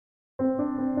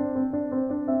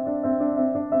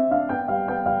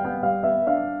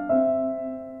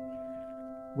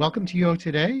Welcome to UO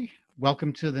Today.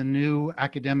 Welcome to the new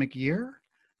academic year.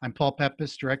 I'm Paul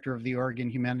Peppis, Director of the Oregon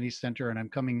Humanities Center, and I'm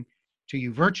coming to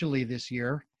you virtually this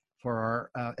year for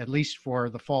our, at least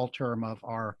for the fall term of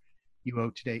our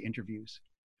UO Today interviews.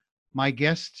 My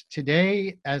guest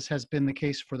today, as has been the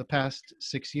case for the past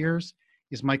 6 years,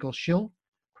 is Michael Schill,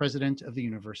 President of the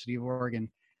University of Oregon.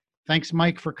 Thanks,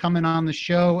 Mike, for coming on the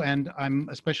show, and I'm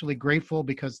especially grateful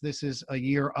because this is a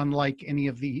year unlike any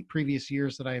of the previous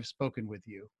years that I have spoken with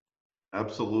you.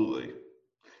 Absolutely.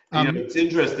 And, it's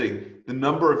interesting. The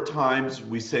number of times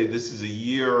we say this is a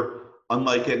year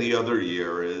unlike any other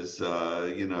year is,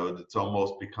 it's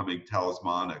almost becoming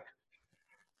talismanic.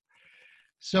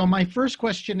 So my first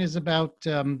question is about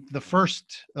the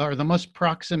first or the most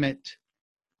proximate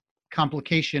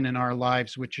complication in our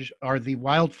lives, which are the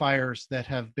wildfires that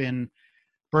have been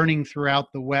burning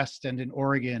throughout the West and in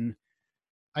Oregon.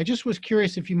 I just was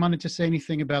curious if you wanted to say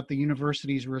anything about the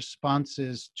university's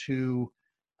responses to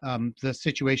the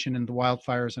situation in the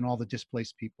wildfires and all the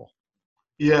displaced people.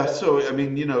 Yeah, so I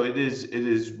mean, it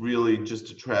is really just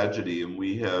a tragedy, and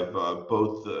we have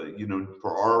both,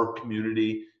 for our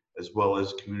community as well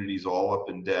as communities all up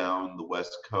and down the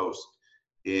West Coast,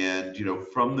 and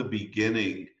from the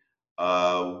beginning,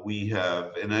 we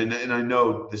have, and I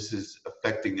know this is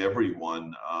affecting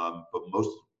everyone, but most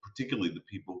particularly the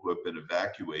people who have been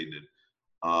evacuated,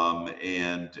 and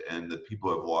the people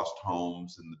who have lost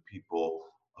homes, and the people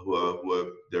who have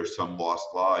there's some lost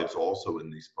lives also in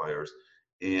these fires.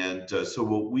 And so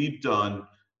what we've done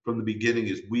from the beginning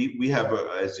is we have,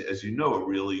 as you know, a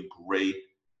really great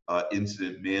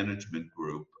incident management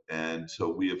group. And so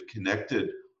we have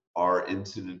connected our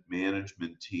incident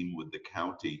management team with the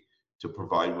county to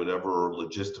provide whatever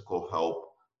logistical help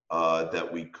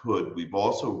that we could. We've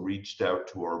also reached out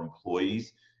to our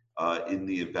employees in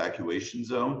the evacuation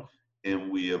zone,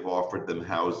 and we have offered them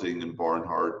housing in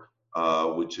Barnhart,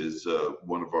 which is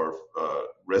one of our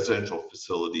residential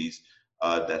facilities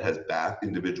that has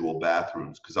individual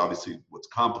bathrooms, because obviously what's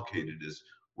complicated is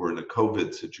we're in a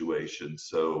COVID situation,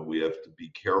 so we have to be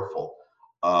careful.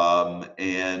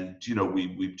 And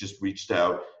we've just reached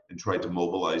out and tried to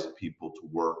mobilize people to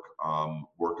work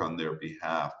on their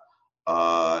behalf.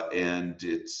 And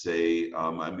it's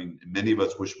I mean, many of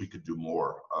us wish we could do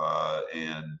more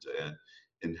and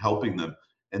in helping them.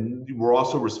 And we're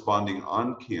also responding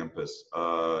on campus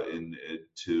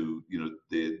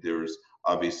there's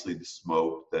obviously the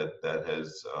smoke that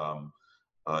has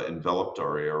enveloped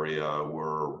our area.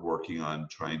 We're working on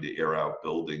trying to air out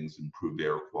buildings, improve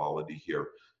air quality here.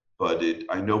 But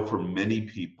I know for many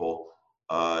people,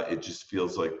 it just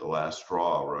feels like the last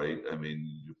straw, right? I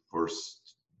mean,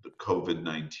 first the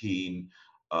COVID-19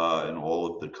 and all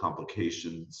of the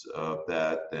complications of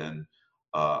that, then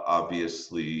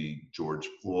obviously George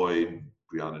Floyd,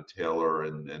 Breonna Taylor,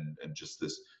 and just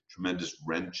this tremendous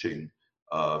wrenching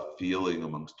feeling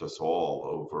amongst us all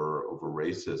over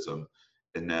racism,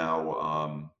 and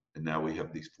now we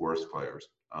have these forest fires,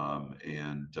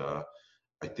 and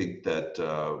I think that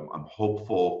I'm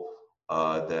hopeful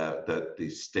that the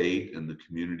state and the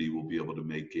community will be able to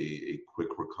make a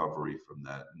quick recovery from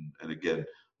that. And again,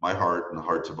 my heart and the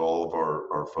hearts of all of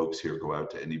our folks here go out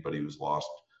to anybody who's lost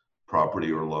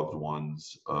property or loved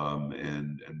ones,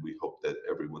 and we hope that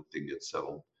everything gets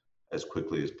settled as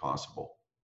quickly as possible.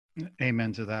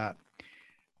 Amen to that.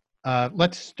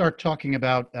 Let's start talking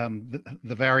about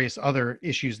the various other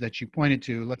issues that you pointed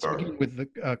to. Let's begin with the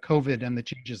COVID and the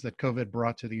changes that COVID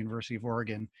brought to the University of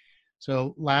Oregon.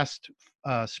 So last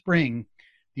spring,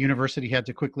 the university had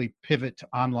to quickly pivot to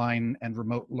online and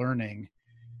remote learning.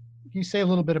 Can you say a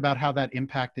little bit about how that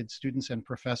impacted students and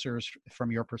professors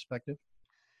from your perspective?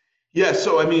 Yeah,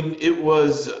 so I mean, it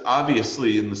was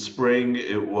obviously in the spring,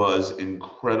 it was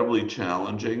incredibly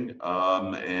challenging.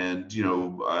 And,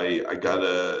 I got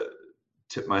to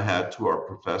tip my hat to our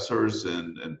professors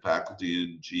and faculty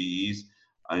and GEs.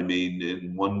 I mean,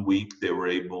 in 1 week, they were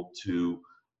able to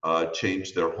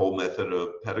change their whole method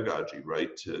of pedagogy,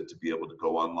 right? To be able to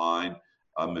go online.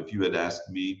 If you had asked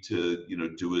me to,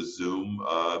 do a Zoom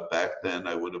back then,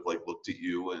 I would have looked at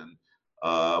you and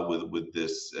with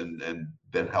this and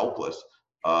been helpless.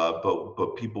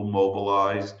 But people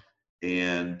mobilized,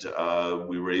 and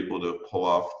we were able to pull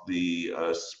off the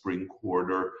spring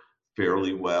quarter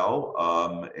fairly well.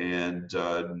 And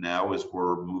now, as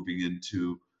we're moving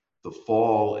into the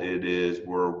fall,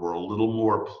 we're a little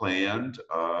more planned.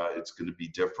 It's going to be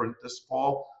different this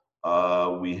fall.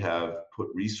 We have put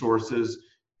resources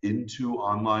into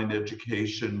online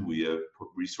education. We have put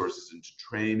resources into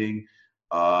training.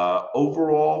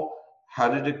 Overall, how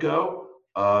did it go?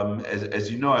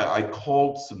 As you know, I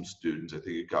called some students. I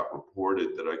think it got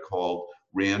reported that I called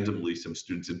randomly some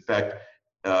students. In fact,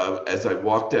 as I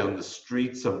walk down the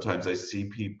street, sometimes I see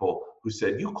people who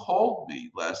said, "You called me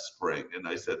last spring," and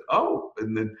I said, "Oh."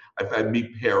 And then I've had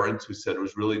meet parents who said it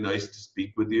was really nice to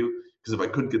speak with you, because if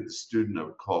I couldn't get the student, I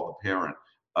would call the parent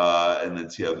and then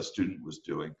see how the student was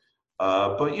doing.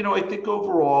 But I think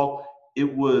overall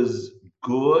it was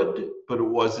good, but it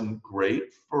wasn't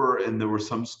great and there were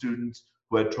some students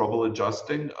who had trouble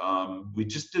adjusting. We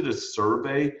just did a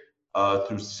survey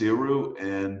through CERU,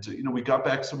 and we got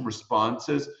back some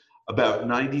responses. About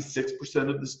 96%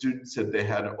 of the students said they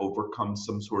had to overcome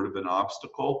some sort of an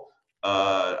obstacle.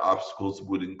 Obstacles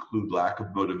would include lack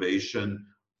of motivation,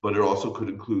 but it also could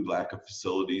include lack of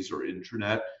facilities or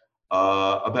internet.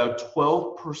 About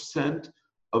 12%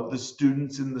 of the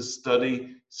students in the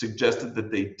study suggested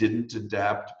that they didn't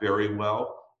adapt very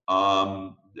well,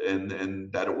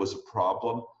 and that it was a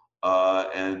problem.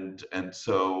 And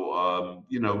so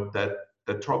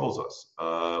that troubles us.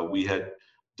 We had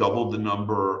doubled the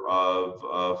number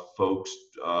of folks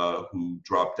who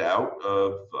dropped out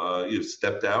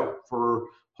stepped out for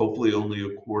hopefully only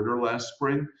a quarter last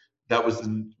spring. That was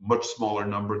a much smaller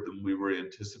number than we were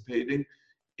anticipating.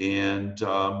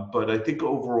 But I think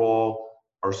overall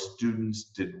our students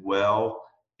did well,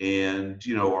 and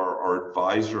our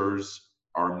advisors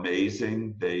are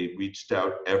amazing. They reached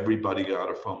out, everybody got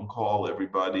a phone call,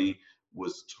 everybody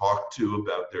was talked to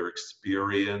about their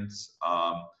experience.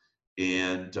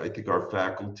 And I think our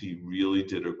faculty really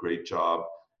did a great job.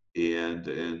 And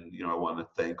I want to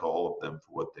thank all of them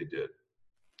for what they did.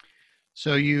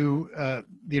 So the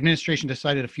administration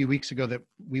decided a few weeks ago that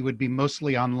we would be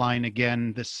mostly online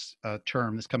again this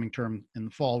coming term in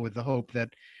the fall, with the hope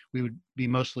that we would be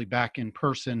mostly back in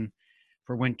person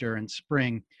for winter and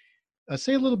spring.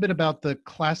 Say a little bit about the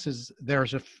classes.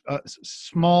 There's a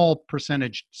small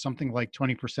percentage, something like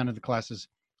 20% of the classes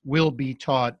will be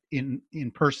taught in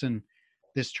person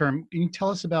this term. Can you tell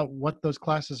us about what those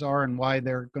classes are and why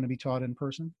they're going to be taught in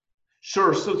person?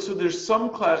 Sure. So there's some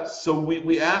class. So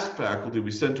we asked faculty.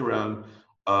 We sent around,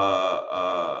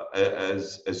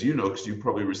 as you know, because you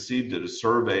probably received it, a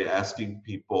survey asking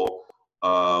people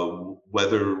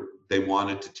whether they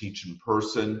wanted to teach in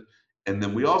person, and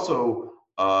then we also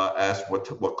asked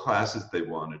what classes they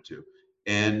wanted to.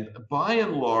 And by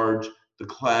and large, the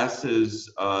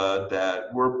classes that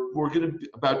we're going to,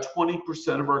 about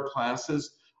 20% of our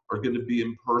classes are going to be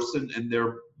in person, and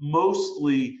they're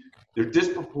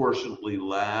disproportionately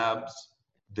labs.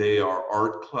 They are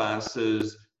art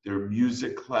classes, they're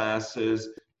music classes.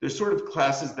 They're sort of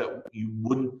classes that you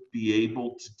wouldn't be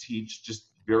able to teach,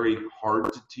 just very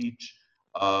hard to teach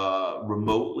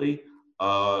remotely.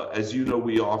 As you know,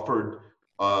 we offered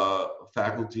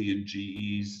faculty and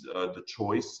GEs the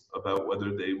choice about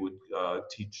whether they would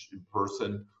teach in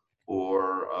person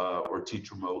or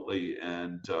teach remotely,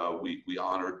 and we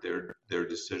honored their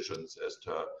decisions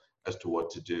as to what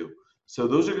to do. So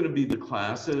those are going to be the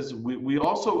classes. We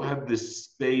also have this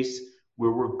space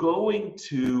where we're going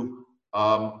to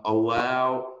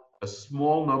allow a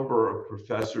small number of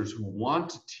professors who want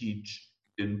to teach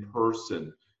in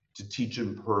person to teach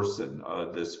in person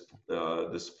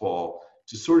this fall,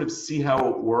 to sort of see how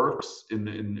it works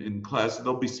in class.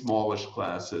 There'll be smallish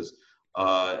classes,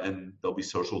 and there'll be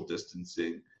social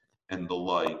distancing and the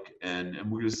like. And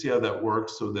we're going to see how that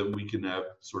works, so that we can have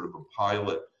sort of a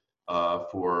pilot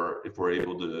for if we're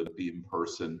able to be in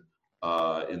person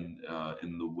in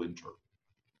the winter.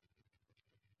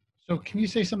 So can you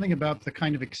say something about the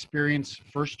kind of experience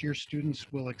first-year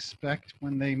students will expect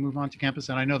when they move onto campus?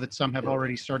 And I know that some have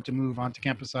already started to move onto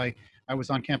campus. I was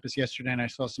on campus yesterday and I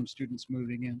saw some students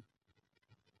moving in.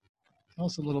 Tell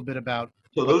us a little bit about.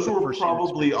 So those were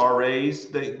probably RAs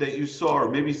that you saw, or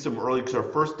maybe some early, because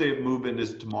our first day of move-in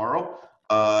is tomorrow,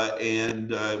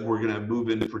 and we're going to move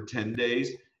in for 10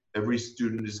 days. Every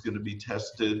student is going to be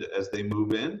tested as they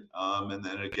move in, and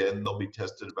then again they'll be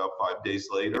tested about 5 days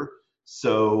later.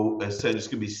 So as I said, it's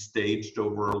going to be staged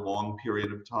over a long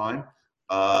period of time.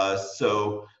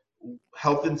 So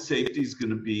health and safety is going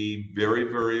to be very,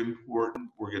 very important.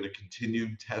 We're going to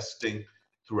continue testing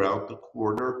throughout the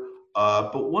quarter.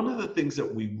 But one of the things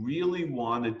that we really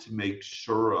wanted to make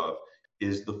sure of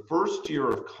is the first year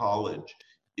of college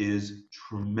is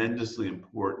tremendously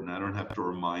important. I don't have to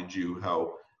remind you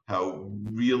how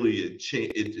really it's a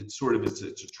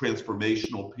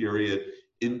transformational period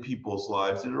in people's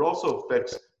lives, and it also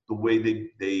affects the way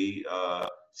they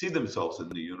see themselves in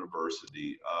the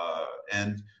university.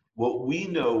 And what we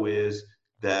know is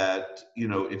that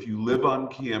if you live on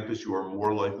campus, you are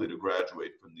more likely to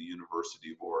graduate from the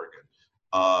University of Oregon,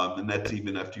 and that's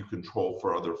even after you control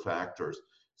for other factors.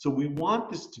 So we want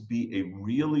this to be a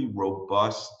really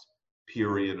robust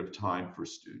period of time for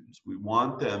students. We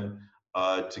want them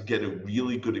to get a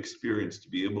really good experience, to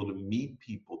be able to meet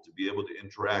people, to be able to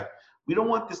interact. We don't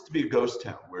want this to be a ghost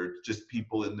town where it's just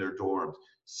people in their dorms.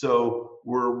 So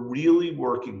we're really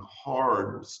working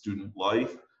hard with student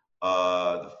life,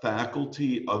 the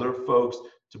faculty, other folks,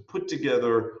 to put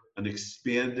together an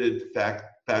expanded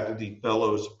faculty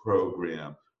fellows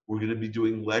program. We're going to be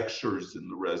doing lectures in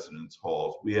the residence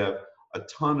halls. We have a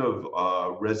ton of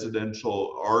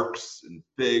residential ARCs and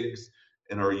FIGs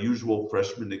and our usual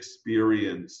freshman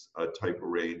experience type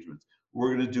arrangements.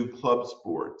 We're going to do club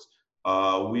sports.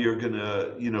 We are going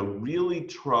to, really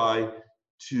try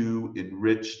to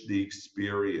enrich the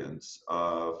experience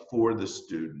for the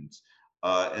students.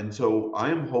 And so I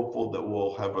am hopeful that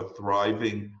we'll have a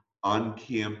thriving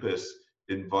on-campus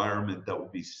environment that will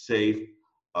be safe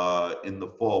in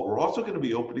the fall. We're also going to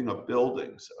be opening up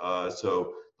buildings.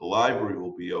 So the library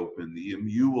will be open, the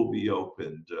EMU will be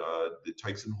opened, the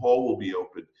Tyson Hall will be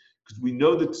open, because we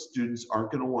know that students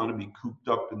aren't going to want to be cooped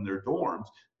up in their dorms.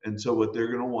 And so what they're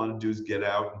going to want to do is get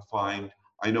out and find,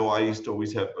 I know I used to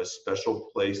always have a special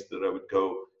place that I would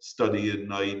go study at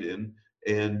night in.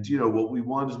 And what we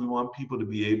want is we want people to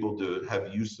be able to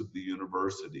have use of the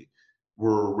university.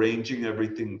 We're arranging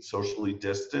everything socially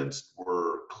distanced.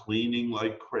 We're cleaning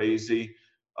like crazy.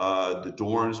 The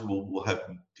dorms will have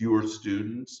fewer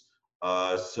students,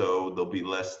 so they'll be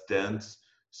less dense.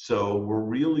 So we're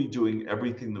really doing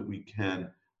everything that we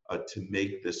can to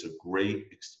make this a great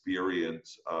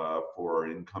experience for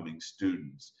our incoming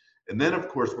students. And then, of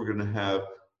course, we're going to have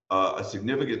a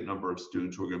significant number of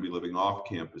students who are going to be living off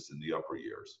campus in the upper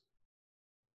years.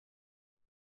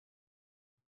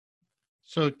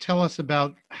 So tell us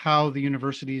about how the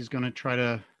university is going to try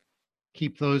to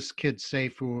keep those kids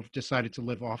safe who have decided to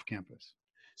live off campus.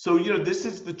 So, this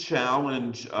is the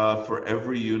challenge for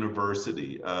every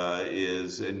university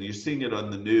and you're seeing it on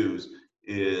the news,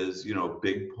 is,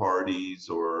 big parties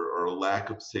or a lack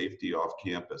of safety off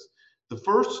campus. The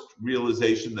first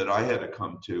realization that I had to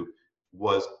come to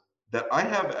was that I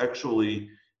have actually,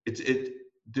 it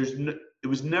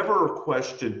was never a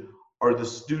question, are the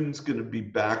students going to be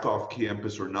back off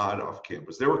campus or not off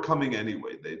campus? They were coming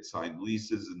anyway. They'd signed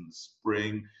leases in the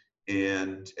spring,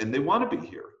 and they want to be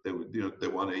here. They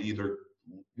want to either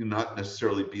not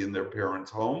necessarily be in their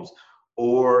parents' homes,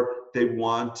 or they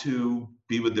want to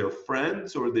be with their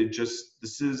friends, or they just,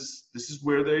 this is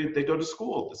where they go to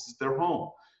school. This is their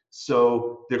home.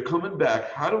 So they're coming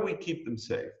back. How do we keep them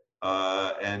safe?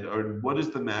 Or what is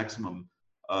the maximum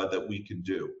that we can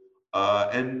do?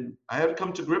 And I had to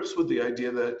come to grips with the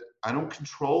idea that I don't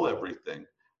control everything,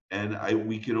 and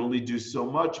we can only do so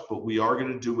much, but we are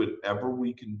going to do whatever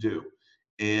we can do.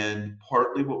 And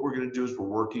partly what we're going to do is we're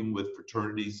working with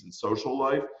fraternities and social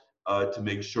life to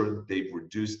make sure that they've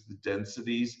reduced the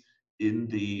densities in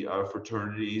the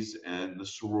fraternities and the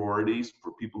sororities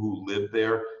for people who live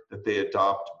there, that they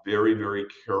adopt very, very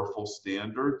careful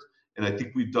standards. And I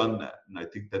think we've done that. And I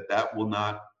think that will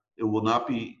not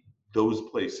be those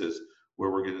places where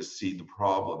we're going to see the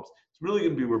problems. It's really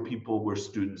going to be where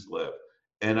students live.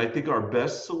 And I think our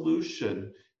best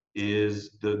solution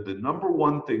is the number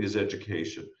one thing is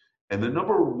education. And the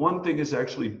number one thing is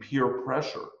actually peer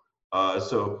pressure.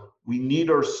 So we need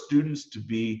our students to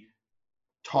be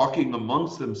talking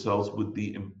amongst themselves with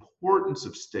the importance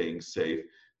of staying safe,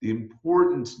 the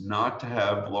importance not to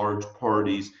have large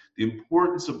parties, the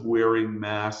importance of wearing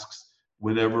masks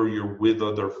whenever you're with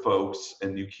other folks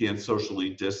and you can't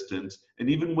socially distance, and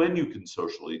even when you can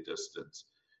socially distance.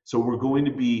 So we're going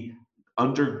to be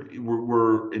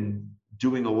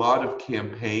doing a lot of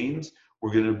campaigns.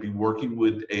 We're going to be working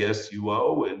with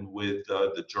ASUO and with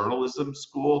the journalism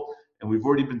school, and we've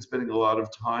already been spending a lot of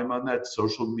time on that,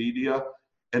 social media.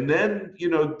 And then,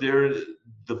 there's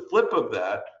the flip of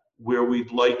that, where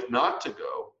we'd like not to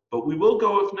go, but we will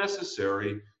go if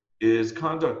necessary, is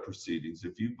conduct proceedings.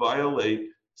 If you violate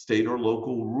state or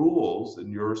local rules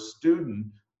and you're a student,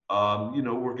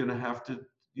 we're going to have to,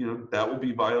 that will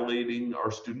be violating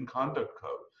our student conduct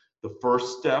code. The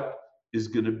first step is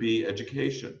going to be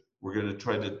education. We're going to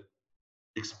try to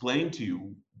explain to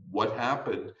you what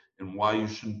happened and why you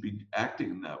shouldn't be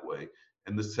acting in that way.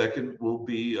 And the second will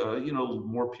be,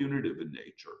 more punitive in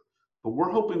nature. But we're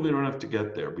hoping we don't have to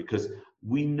get there, because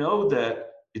we know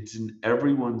that it's in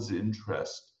everyone's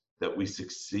interest that we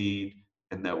succeed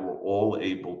and that we're all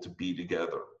able to be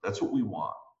together. That's what we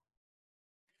want.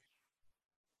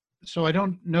 So I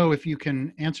don't know if you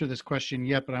can answer this question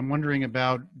yet, but I'm wondering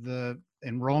about the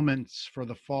enrollments for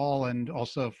the fall and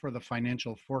also for the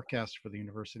financial forecast for the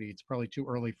university. It's probably too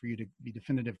early for you to be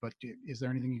definitive, but is there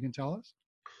anything you can tell us?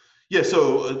 Yeah,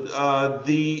 so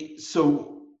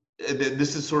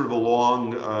this is sort of a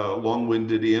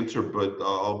long-winded answer, but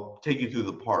I'll take you through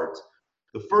the parts.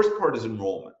 The first part is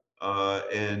enrollment.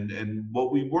 And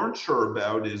what we weren't sure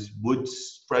about is would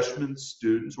freshman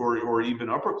students or even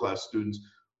upper class students,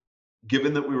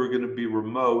 given that we were going to be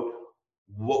remote,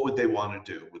 what would they want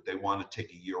to do? Would they want to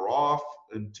take a year off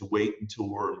and to wait until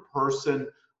we're in person?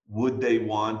 Would they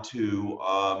want to,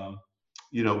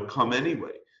 come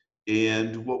anyway?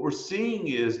 And what we're seeing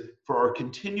is for our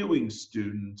continuing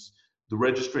students, the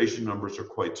registration numbers are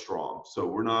quite strong.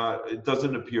 So it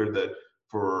doesn't appear that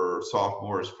for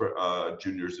sophomores, for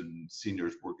juniors and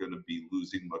seniors, we're going to be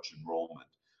losing much enrollment.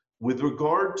 With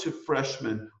regard to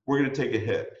freshmen, we're going to take a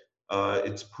hit.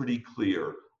 It's pretty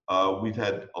clear. We've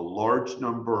had a much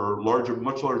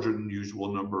larger than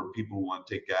usual number of people who want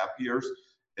to take gap years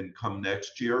and come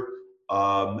next year.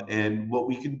 And what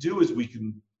we can do is we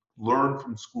can learn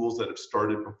from schools that have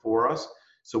started before us.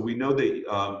 So we know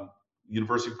that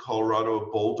University of Colorado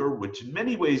at Boulder, which in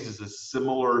many ways is a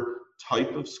similar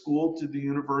type of school to the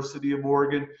University of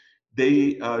Oregon,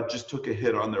 they just took a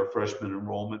hit on their freshman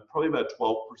enrollment. Probably about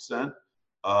 12%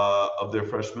 of their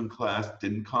freshman class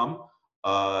didn't come.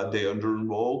 They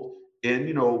under-enrolled. And,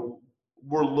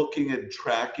 we're looking at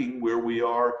tracking where we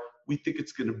are. We think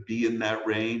it's going to be in that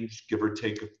range, give or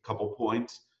take a couple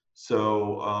points.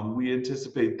 So we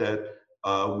anticipate that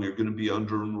we're going to be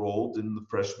under-enrolled in the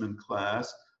freshman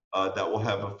class. That will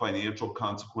have a financial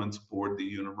consequence for the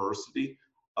university.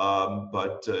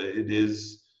 But it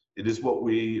is what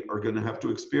we are going to have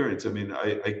to experience. I mean,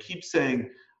 I keep saying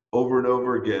over and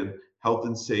over again, health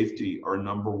and safety are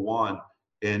number one.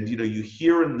 And, you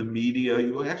hear in the media,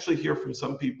 you actually hear from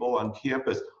some people on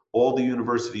campus, all the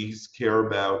universities care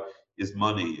about is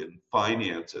money and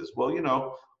finances.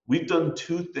 Well, we've done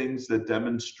two things that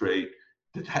demonstrate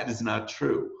that is not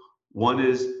true. One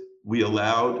is we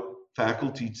allowed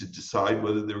faculty to decide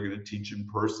whether they were going to teach in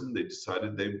person. They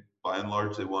decided by and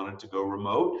large, they wanted to go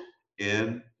remote.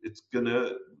 And it's going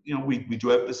to, we do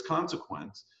have this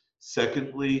consequence.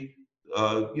 Secondly,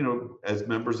 as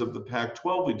members of the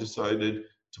Pac-12, we decided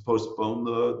to postpone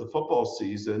the football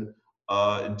season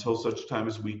until such time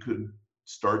as we could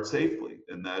start safely.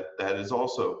 And that is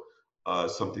also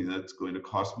something that's going to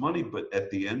cost money. But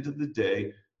at the end of the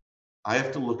day, I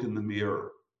have to look in the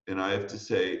mirror and I have to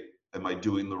say, am I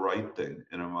doing the right thing?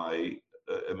 And am I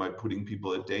putting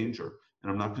people at danger?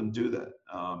 And I'm not going to do that.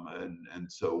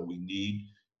 And so we need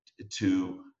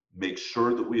to make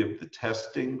sure that we have the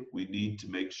testing. We need to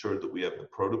make sure that we have the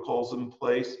protocols in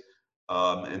place.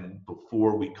 And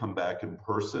before we come back in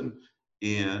person,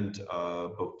 and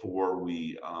before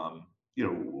we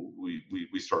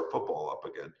start football up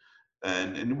again,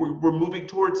 and we're moving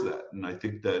towards that. And I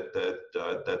think that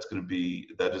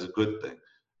is a good thing.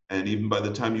 And even by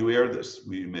the time you air this,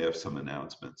 we may have some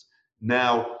announcements.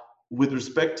 Now, with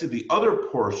respect to the other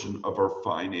portion of our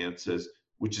finances,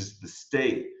 which is the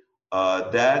state,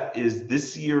 that is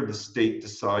this year the state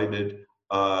decided.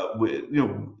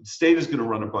 State is going to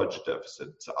run a budget deficit.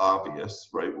 It's obvious,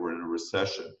 right? We're in a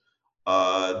recession.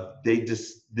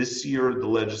 This year, the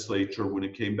legislature, when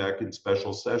it came back in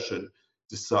special session,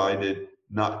 decided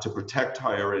not to protect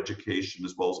higher education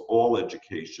as well as all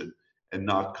education and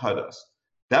not cut us.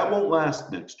 That won't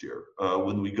last next year.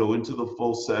 When we go into the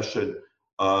full session,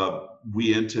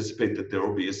 we anticipate that there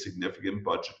will be a significant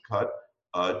budget cut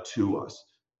to us.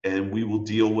 And we will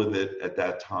deal with it at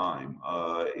that time.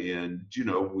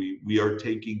 We are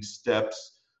taking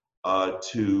steps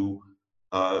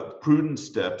prudent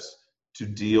steps to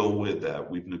deal with that.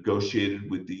 We've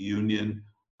negotiated with the union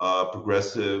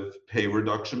progressive pay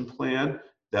reduction plan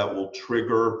that will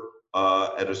trigger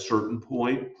at a certain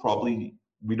point, probably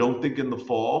we don't think in the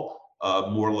fall,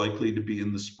 more likely to be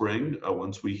in the spring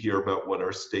once we hear about what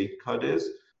our state cut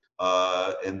is.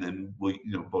 And then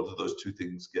both of those two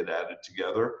things get added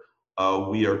together.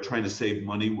 We are trying to save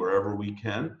money wherever we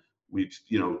can. We've,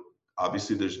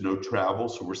 obviously there's no travel,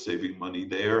 so we're saving money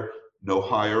there. No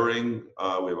hiring.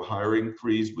 We have a hiring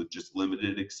freeze with just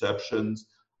limited exceptions.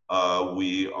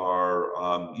 We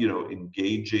are,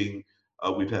 engaging.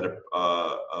 We've had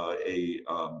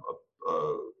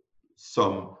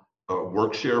some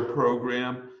work share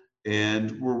program,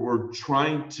 and we're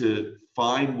trying to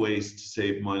find ways to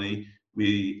save money.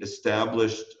 We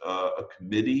established a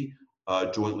committee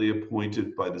jointly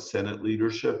appointed by the Senate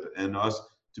leadership and us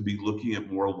to be looking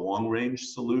at more long-range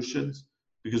solutions.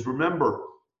 Because remember,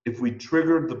 if we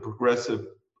triggered the progressive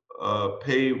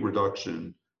pay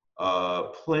reduction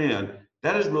plan,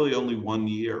 that is really only 1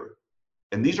 year.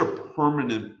 And these are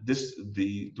permanent.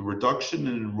 The reduction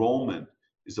in enrollment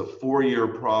is a 4-year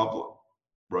problem,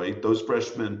 right? Those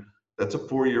freshmen, that's a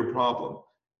 4-year problem.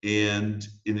 And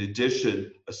in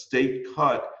addition, a state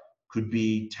cut could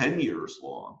be 10 years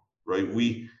long, right?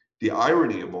 The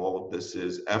irony of all of this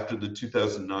is after the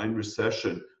 2009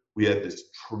 recession, we had this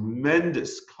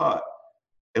tremendous cut,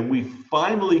 and we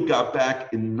finally got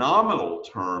back in nominal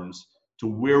terms to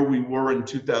where we were in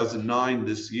 2009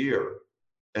 this year.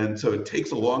 And so it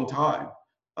takes a long time.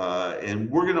 And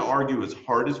we're going to argue as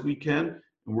hard as we can,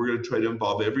 and we're going to try to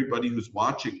involve everybody who's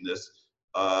watching this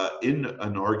in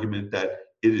an argument that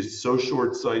it is so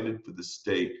short-sighted for the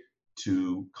state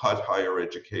to cut higher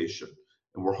education.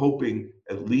 And we're hoping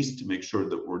at least to make sure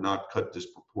that we're not cut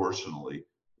disproportionately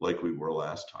like we were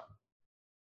last time.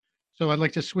 So I'd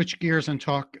like to switch gears and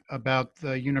talk about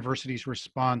the university's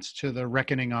response to the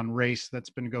reckoning on race that's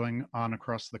been going on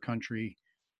across the country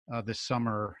this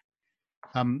summer.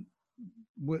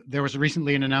 There was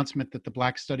recently an announcement that the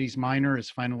Black Studies minor is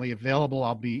finally available.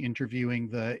 I'll be interviewing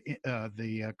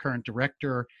the current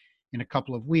director in a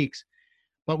couple of weeks.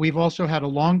 But we've also had a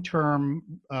long-term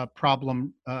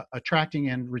problem attracting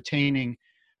and retaining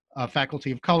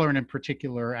faculty of color, and in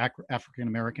particular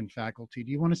African-American faculty.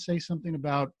 Do you want to say something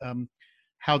about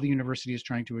how the university is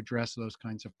trying to address those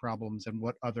kinds of problems, and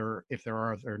what other, if there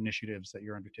are other initiatives that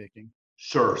you're undertaking?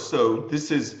 Sure. So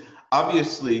this is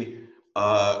obviously,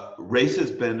 race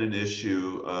has been an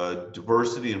issue.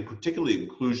 Diversity and particularly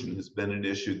inclusion has been an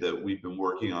issue that we've been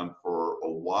working on for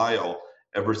a while.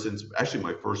 Ever since actually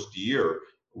my first year,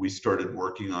 we started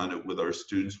working on it with our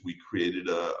students. We created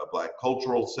a Black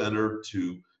Cultural Center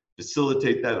to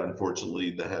facilitate that.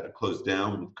 Unfortunately, that had to close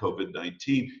down with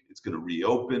COVID-19. It's going to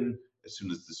reopen as soon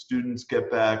as the students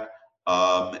get back.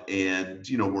 And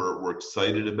we're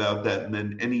excited about that, and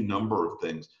then any number of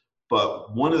things.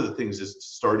 But one of the things is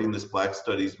starting this Black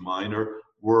Studies minor.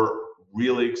 We're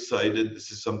really excited. This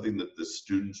is something that the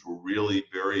students were really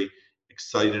very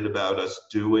excited about us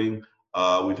doing.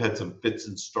 We've had some fits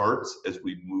and starts as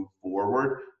we move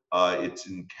forward. It's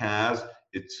in CAS.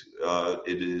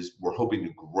 We're hoping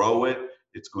to grow it.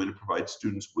 It's going to provide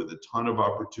students with a ton of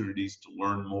opportunities to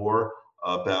learn more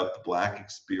about the Black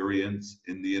experience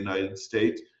in the United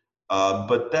States.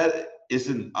 But that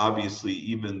isn't obviously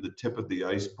even the tip of the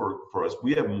iceberg for us.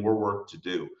 We have more work to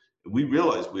do. And we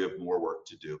realize we have more work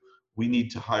to do. We need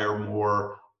to hire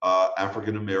more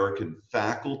African-American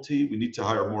faculty. We need to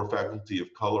hire more faculty of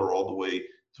color all the way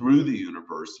through the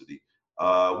university.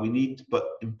 But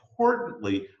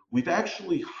importantly, we've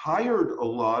actually hired a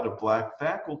lot of Black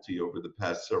faculty over the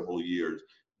past several years.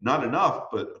 Not enough,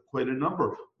 but quite a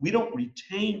number. We don't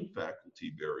retain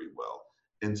faculty very well.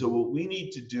 And so what we need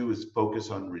to do is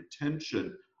focus on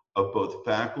retention of both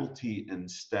faculty and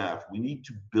staff. We need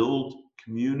to build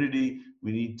community.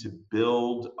 We need to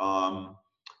build an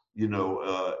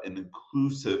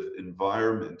inclusive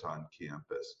environment on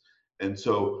campus. And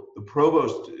so the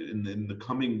provost in the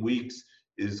coming weeks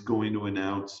is going to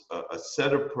announce a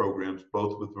set of programs,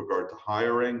 both with regard to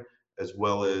hiring as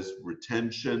well as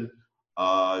retention,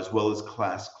 as well as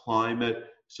class climate.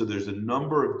 So there's a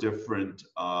number of different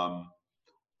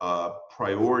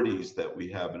priorities that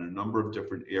we have in a number of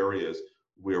different areas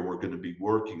where we're going to be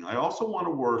working. I also want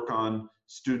to work on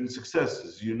student success.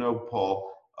 As you know,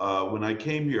 Paul, when I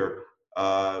came here,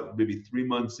 maybe 3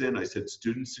 months in, I said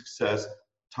student success,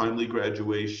 timely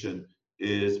graduation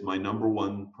is my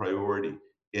 #1 priority.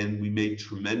 And we made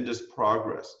tremendous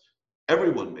progress.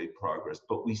 Everyone made progress,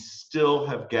 but we still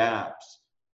have gaps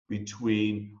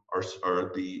between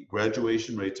the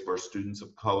graduation rates of our students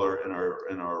of color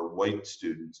and our white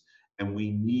students. And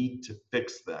we need to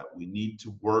fix that. We need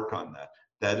to work on that.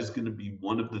 That is going to be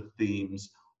one of the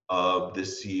themes of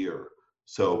this year.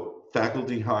 So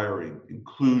faculty hiring,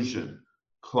 inclusion,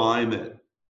 climate,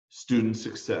 student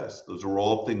success. Those are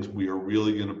all things we are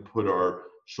really going to put our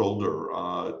shoulder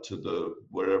to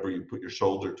whatever you put your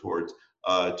shoulder towards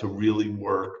to really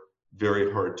work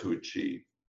very hard to achieve.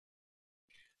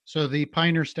 So the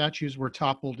Pioneer statues were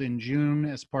toppled in June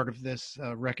as part of this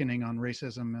reckoning on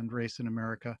racism and race in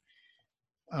America.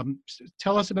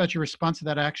 Tell us about your response to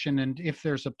that action, and if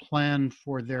there's a plan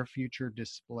for their future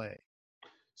display.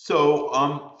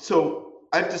 So, so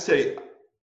I have to say,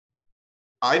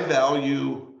 I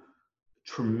value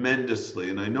tremendously,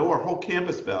 and I know our whole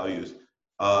campus values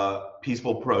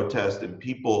peaceful protest and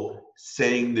people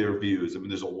saying their views. I mean,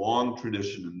 there's a long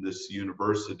tradition in this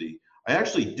university. I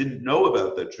actually didn't know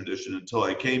about that tradition until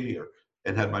I came here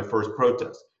and had my first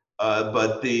protest.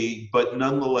 But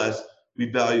nonetheless,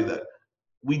 we value that.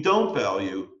 We don't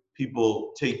value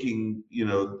people taking,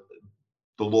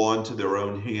 the law into their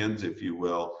own hands, if you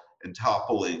will, and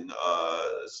toppling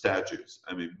statues.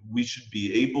 I mean, we should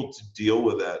be able to deal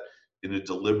with that in a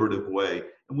deliberative way.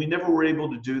 And we never were able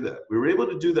to do that. We were able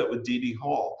to do that with Dee Dee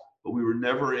Hall, but we were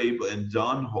never able, and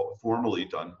Dunn Hall, formerly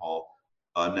Dunn Hall,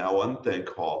 now Unthank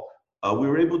Hall, we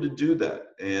were able to do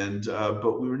that. And,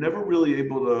 but we were never really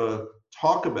able to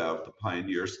talk about the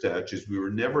pioneer statues. We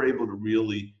were never able to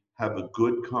really have a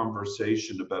good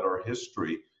conversation about our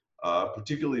history,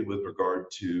 particularly with regard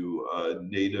to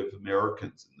Native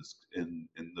Americans in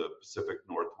the Pacific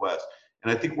Northwest.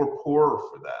 And I think we're poorer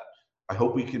for that. I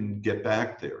hope we can get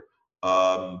back there.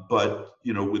 But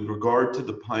you know, with regard to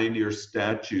the pioneer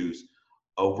statues,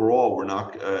 overall, we're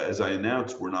not, as I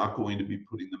announced, we're not going to be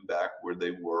putting them back where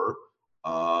they were.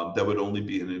 That would only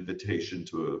be an invitation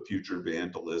to a future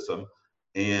vandalism.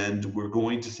 And we're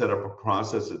going to set up a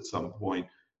process at some point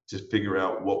to figure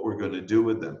out what we're going to do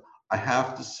with them. I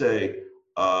have to say,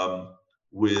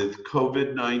 with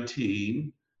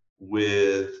COVID-19,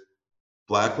 with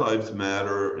Black Lives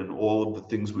Matter, and all of the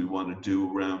things we want to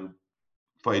do around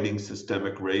fighting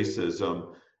systemic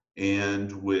racism,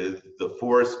 and with the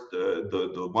forest,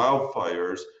 the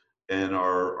wildfires, and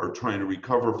are trying to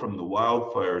recover from the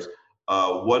wildfires,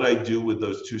 what I do with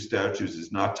those two statues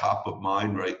is not top of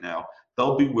mind right now.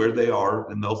 They'll be where they are,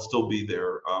 and they'll still be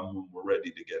there when we're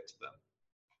ready to get to them.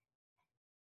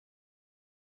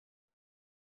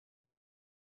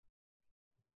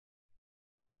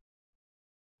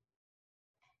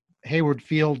 Hayward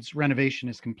Field's renovation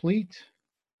is complete.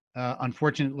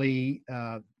 Unfortunately,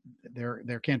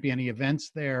 there can't be any events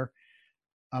there.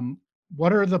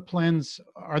 What are the plans?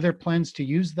 Are there plans to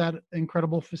use that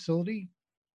incredible facility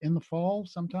in the fall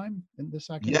sometime in this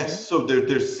academic year? Yes, so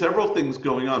there's several things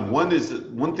going on. One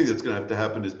thing that's going to have to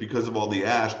happen is, because of all the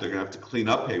ash, they're going to have to clean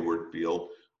up Hayward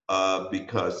Field,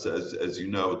 because as you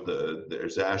know,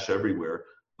 there's ash everywhere.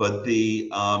 But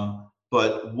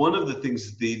but one of the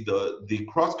things, the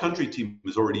cross country team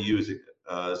is already using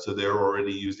it, so they're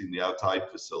already using the outside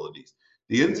facilities.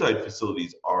 The inside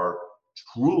facilities are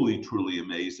truly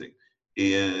amazing,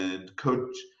 and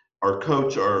our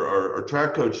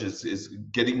track coach is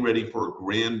getting ready for a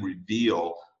grand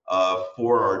reveal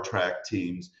for our track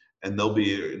teams, and they'll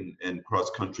be in cross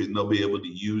country, and they'll be able to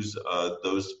use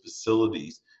those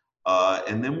facilities.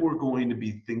 And then we're going to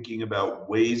be thinking about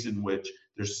ways in which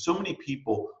there's so many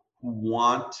people who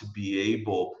want to be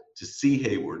able to see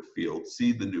Hayward Field,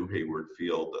 see the new Hayward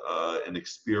Field, and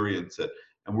experience it.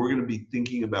 And we're going to be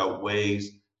thinking about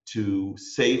ways to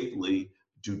safely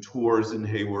do tours in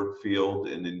Hayward Field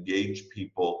and engage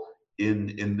people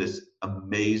in this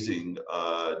amazing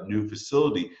new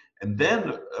facility. And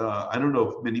then, I don't know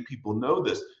if many people know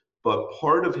this, but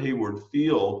part of Hayward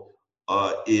Field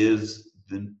is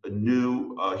the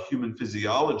new human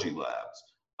physiology labs.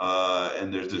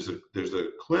 And there's a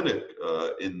clinic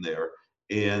in there,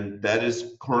 and that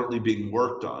is currently being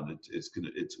worked on. It's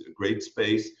a great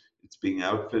space. It's being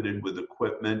outfitted with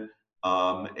equipment.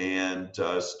 And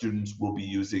students will be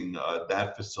using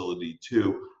that facility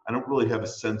too. I don't really have a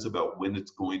sense about when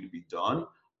it's going to be done,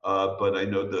 but I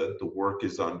know the work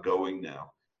is ongoing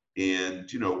now.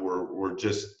 And you know, we're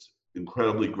just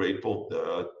incredibly grateful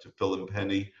to Phil and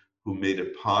Penny, who made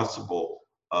it possible,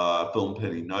 Phil and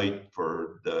Penny Knight,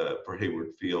 for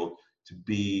Hayward Field to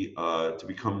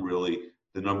become really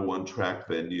the #1 track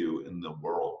venue in the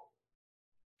world.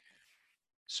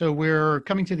 So we're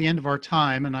coming to the end of our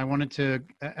time, and I wanted to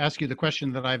ask you the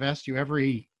question that I've asked you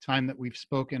every time that we've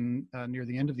spoken near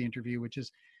the end of the interview, which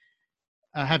is,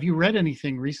 have you read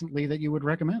anything recently that you would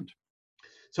recommend?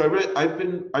 So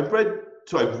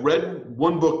I've read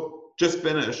one book, just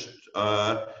finished,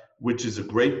 which is a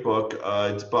great book.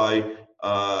 It's by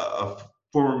a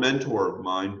former mentor of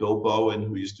mine, Bill Bowen,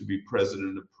 who used to be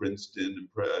president of Princeton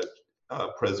and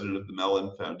president of the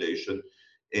Mellon Foundation.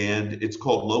 And it's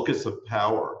called Locus of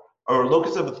Power, or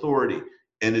Locus of Authority,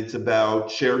 and it's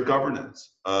about shared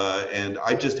governance. And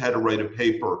I just had to write a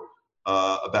paper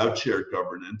about shared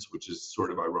governance, which is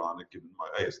sort of ironic, given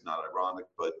I guess not ironic,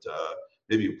 but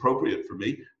maybe appropriate for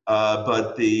me.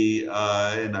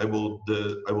 And I will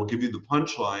give you the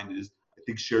punchline is, I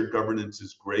think shared governance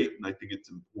is great, and I think it's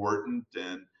important,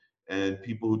 and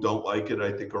people who don't like it,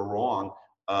 I think, are wrong.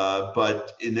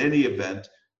 But in any event,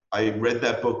 I read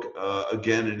that book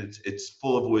again, and it's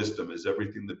full of wisdom, as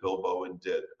everything that Bill Bowen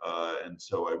did. And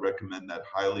so I recommend that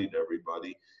highly to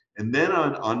everybody. And then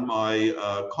on my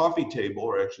coffee table,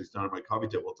 or actually it's not on my coffee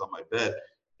table, it's on my bed,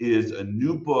 is a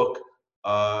new book.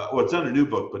 Well, it's not a new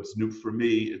book, but it's new for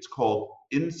me. It's called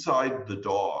Inside the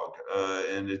Dog,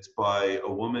 and it's by a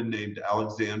woman named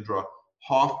Alexandra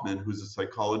Hoffman, who's a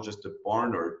psychologist at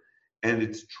Barnard. And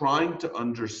it's trying to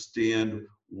understand,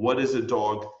 what does a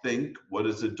dog think? What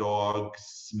does a dog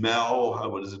smell?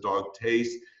 What does a dog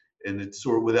taste? and it's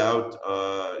sort of without,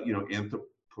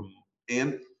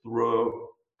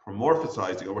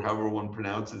 anthropomorphizing, or however one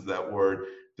pronounces that word,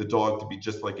 the dog to be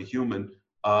just like a human.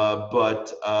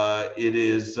 But it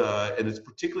is, and it's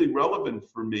particularly relevant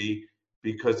for me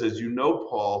because, as you know,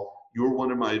 Paul, you were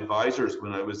one of my advisors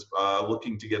when I was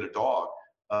looking to get a dog.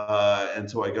 And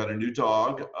so I got a new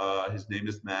dog. His name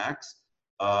is Max.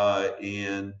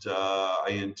 And I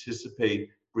anticipate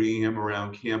bringing him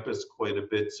around campus quite a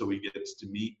bit so he gets to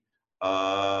meet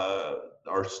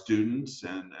our students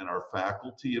and our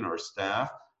faculty and our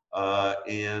staff.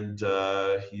 And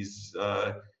he's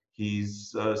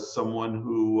someone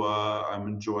who I'm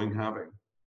enjoying having.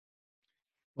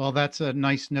 Well, that's a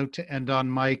nice note to end on,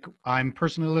 Mike. I'm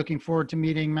personally looking forward to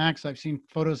meeting Max. I've seen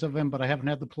photos of him, but I haven't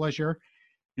had the pleasure.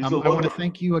 He's a I want to looker.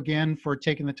 thank you again for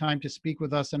taking the time to speak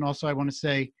with us. And also, I want to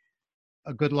say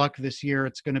a good luck this year.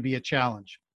 It's going to be a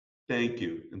challenge. Thank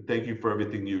you. And thank you for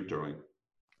everything you're doing.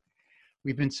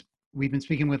 We've been, we've been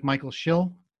speaking with Michael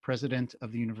Schill, president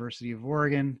of the University of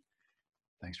Oregon.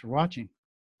 Thanks for watching.